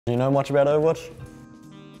Do you know much about Overwatch?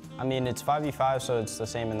 I mean, it's 5v5, so it's the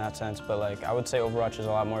same in that sense, but like, I would say Overwatch is a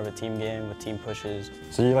lot more of a team game with team pushes.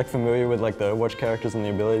 So you're like familiar with like the Overwatch characters and the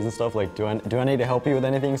abilities and stuff? Like, do I need to help you with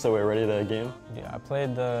anything so we're ready to game? Yeah, I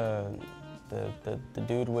played the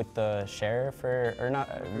dude with the sheriff, or not,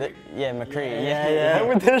 yeah, McCree. Yeah,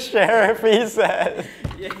 with the sheriff, he said.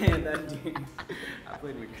 Yeah, that dude. I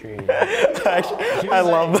played McCree. Actually, I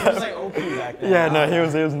love that. He was like OP back then. Yeah, no, he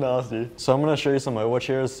was nasty. So I'm gonna show you some Overwatch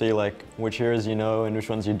heroes, see like which heroes you know and which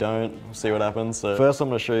ones you don't, see what happens. So first I'm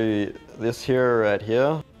gonna show you this hero right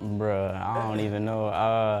here. Bruh, I don't even know.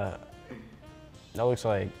 That looks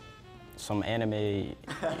like some anime,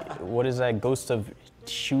 what is that, Ghost of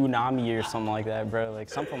Tsunami or something like that, bro. Like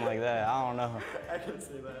something like that, I don't know. I can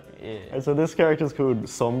see that. Yeah. And so this character's called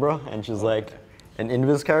Sombra, and she's like an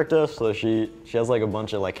invis character, so she has like a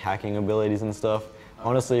bunch of like hacking abilities and stuff.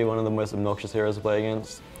 Honestly, one of the most obnoxious heroes to play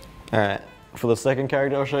against. Alright, for the second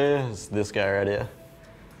character I'll show you is this guy right here.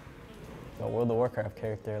 The World of Warcraft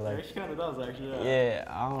character, like. She kinda does actually, Yeah,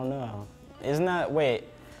 I don't know. Isn't that, wait.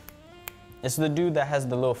 It's the dude that has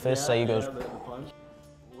the little fist that he goes. the punch.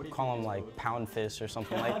 Call him like Pound Fist or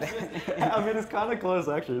something like that. I mean, it's kind of close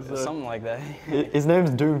actually. So. Something like that. His name's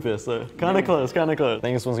Doomfist, so kind of close, kind of close. I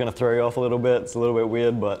think this one's gonna throw you off a little bit. It's a little bit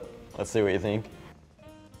weird, but let's see what you think.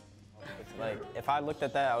 Like, if I looked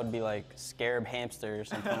at that, I would be like Scarab Hamster or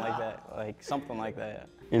something like that. Like, something like that.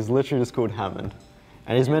 He's literally just called Hammond.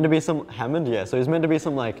 And he's meant to be some, Hammond? Yeah, so he's meant to be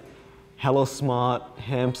some like hella smart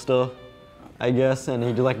hamster, I guess, and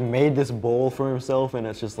he like made this ball for himself, and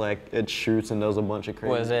it's just like, it shoots and does a bunch of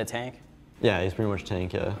crazy. What, is it a tank? Yeah, he's pretty much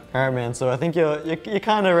tank, yeah. All right, man, so I think you're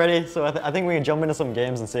kind of ready, so I think we can jump into some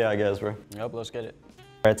games and see how it goes, bro. Yep, let's get it.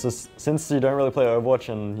 All right, so since you don't really play Overwatch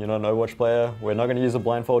and you're not an Overwatch player, we're not gonna use a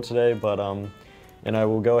blindfold today, but you know,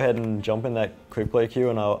 we'll go ahead and jump in that quick play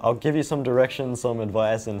queue, and I'll give you some directions, some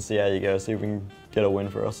advice, and see how you go, see if we can get a win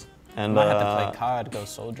for us. And I might have to play COD, go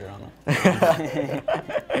soldier on him.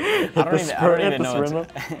 I don't even know.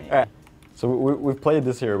 Alright, so we've played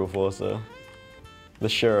this hero before, so the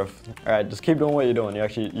sheriff. Alright, just keep doing what you're doing. You're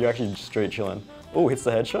actually straight chilling. Oh, hits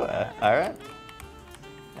the headshot. Alright.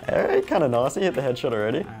 Alright, kind of nice. He hit the headshot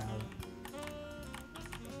already.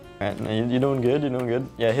 Alright, now you're doing good. You're doing good.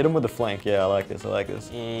 Yeah, hit him with the flank. Yeah, I like this. I like this.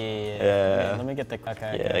 Yeah. Let me get the.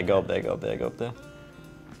 Okay. Yeah, go up there. Go up there. Go up there.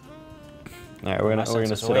 Alright, we're gonna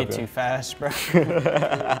sit way up here. too fast, bro.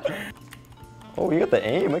 Oh, you got the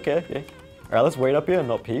aim. Okay. Alright, let's wait up here and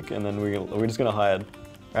not peek, and then we're just gonna hide.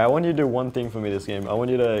 Alright, I want you to do one thing for me this game. I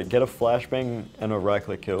want you to get a flashbang and a right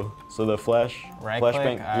click kill. So the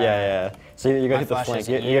flashbang. Yeah. So you gotta hit the flank.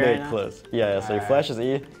 You gotta get close. Yeah. So your flash is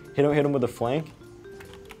E. Hit him with the flank.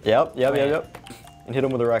 Yep. And hit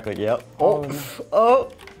him with the right click. Yep. Oh!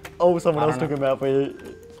 Someone else took him out for you.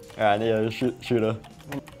 Alright, yeah, shoot her.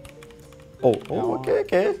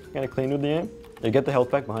 Okay. Gonna clean with the aim. You get the health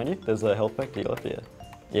pack behind you. There's a health pack to your left, yeah.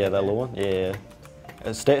 Yeah, that little one. Yeah.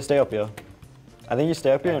 Stay up here. I think you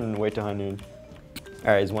stay up here and wait till high noon.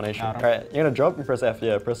 Alright, he's 1 HP. Alright, you're gonna drop and press F.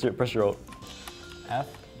 Yeah, press your ult. F?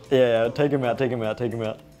 Yeah, take him out.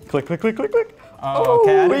 Click. Oh,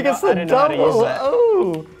 okay. He gets the double.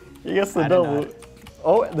 Oh, he gets the double.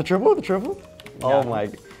 Oh, the triple. Oh my.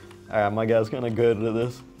 Alright, my guy's kinda good at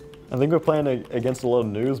this. I think we're playing against a lot of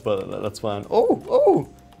noobs, but that's fine. Oh!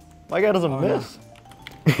 My guy doesn't miss.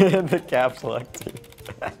 No. The caps like too.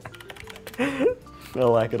 I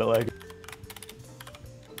like it.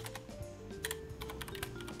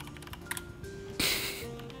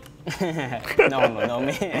 No one will know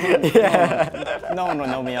me. Yeah. No one will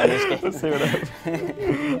know me on this game.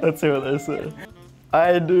 Let's see what they say.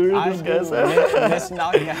 I do. This guy said. Miss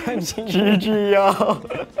knockout. GG, y'all.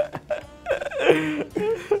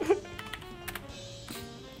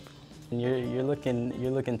 You're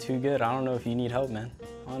looking too good. I don't know if you need help, man.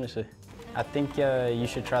 Honestly, I think you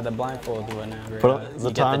should try the blindfold whenever you get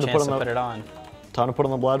the chance to put it on. Time to put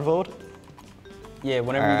on the blindfold? Yeah,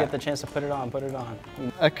 whenever you get the chance to put it on,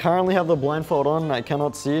 I currently have the blindfold on. I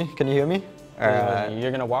cannot see. Can you hear me?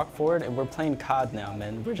 You're gonna walk forward, and we're playing COD now,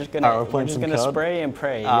 man. We're just gonna spray and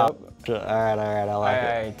pray. Yep. All right. I like it.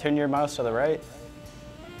 All right, turn your mouse to the right.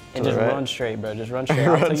 And just run straight, bro. Just run straight.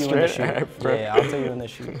 I'll tell you when to shoot. Yeah, I'll tell you when to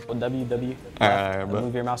shoot. Well, W. Alright, bro.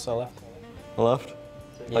 Move your mouse to the left. Left?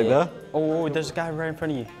 Like that? Oh, there's a guy right in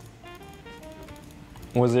front of you.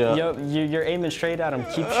 Was he? Yep, you're aiming straight at him.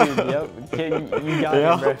 Keep shooting. Yep, you got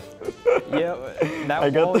it, bro. Yep,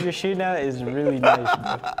 that wall you're shooting at is really nice,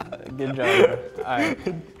 bro. Good job, bro. All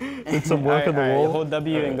right. Did some work on the wall. Hold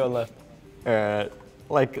W and go left. Alright.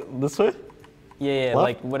 Like this way? Yeah, left?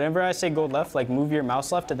 like whenever I say go left, like move your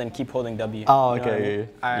mouse left and then keep holding W. Oh, You know what I okay. mean?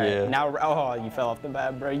 All right, Yeah. now, oh, you fell off the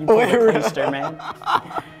bat, bro. You pulled the clayster, man.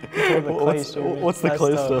 You pulled the clayster, man. What's the That's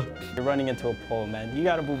clayster? tough. You're running into a pole, man. You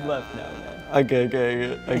gotta move left now, man.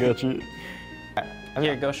 Okay, I got you.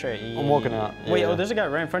 Here, go straight. I'm walking out. Wait, Yeah. oh, there's a guy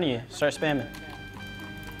right in front of you. Start spamming.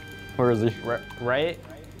 Where is he? Right?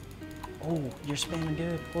 Oh, you're spamming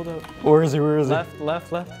good. Hold up. Where is he? Where is he?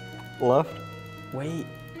 Left. Left? Wait.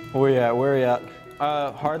 Where you at? Where you at?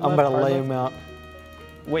 Hard left. I'm about to hard lay left. him out.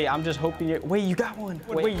 Wait, I'm just hoping you. Wait, you got one.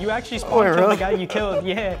 Wait, you actually spawn killed really? the guy you killed.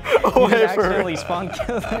 Yeah. Oh, You wait, just for accidentally spawn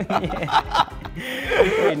killed him. Yeah.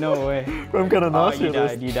 Wait, no way. I'm kind of Oh,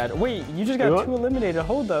 nasty. you died. Wait, you just got What? 2 eliminated.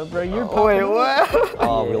 Hold up, bro. You're Wait, popping up. what?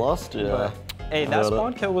 Oh, we Yeah. lost? Yeah. Hey, that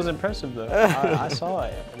spawn kill was impressive though. I saw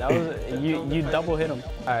it. That was you double hit him.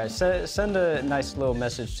 All right, send a nice little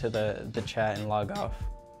message to the chat and log off.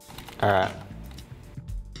 All right.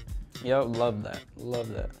 Yo, love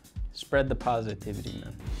that. Spread the positivity,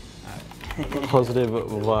 man. All right. Positive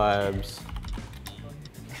vibes.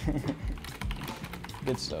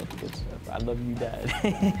 Good stuff. I love you,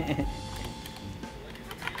 Dad.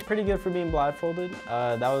 Pretty good for being blindfolded.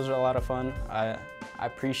 That was a lot of fun. I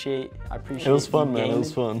appreciate. It was fun, man. It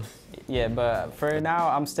was fun. Yeah, but for now,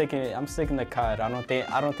 I'm sticking to COD. I don't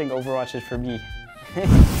think Overwatch is for me.